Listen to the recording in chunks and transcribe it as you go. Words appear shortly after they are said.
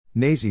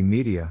Nazi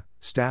Media,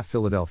 Staff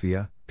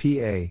Philadelphia,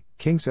 PA,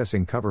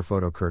 Kingsessing cover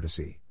photo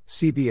courtesy,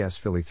 CBS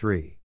Philly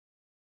 3.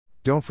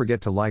 Don't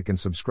forget to like and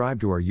subscribe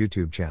to our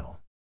YouTube channel.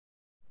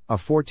 A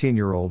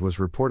 14-year-old was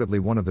reportedly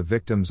one of the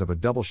victims of a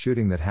double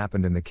shooting that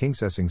happened in the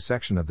Kingsessing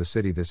section of the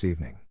city this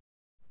evening.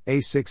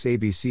 A6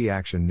 ABC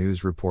Action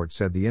News report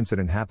said the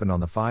incident happened on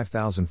the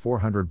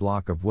 5400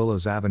 block of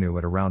Willows Avenue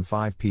at around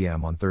 5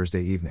 p.m. on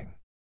Thursday evening.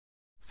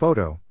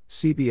 Photo,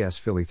 CBS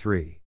Philly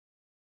 3.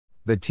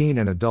 The teen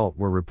and adult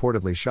were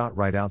reportedly shot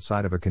right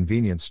outside of a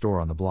convenience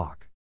store on the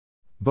block.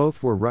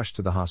 Both were rushed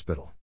to the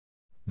hospital.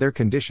 Their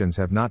conditions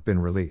have not been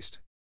released.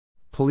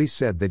 Police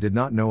said they did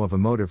not know of a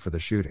motive for the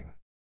shooting.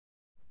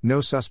 No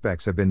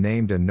suspects have been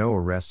named and no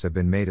arrests have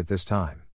been made at this time.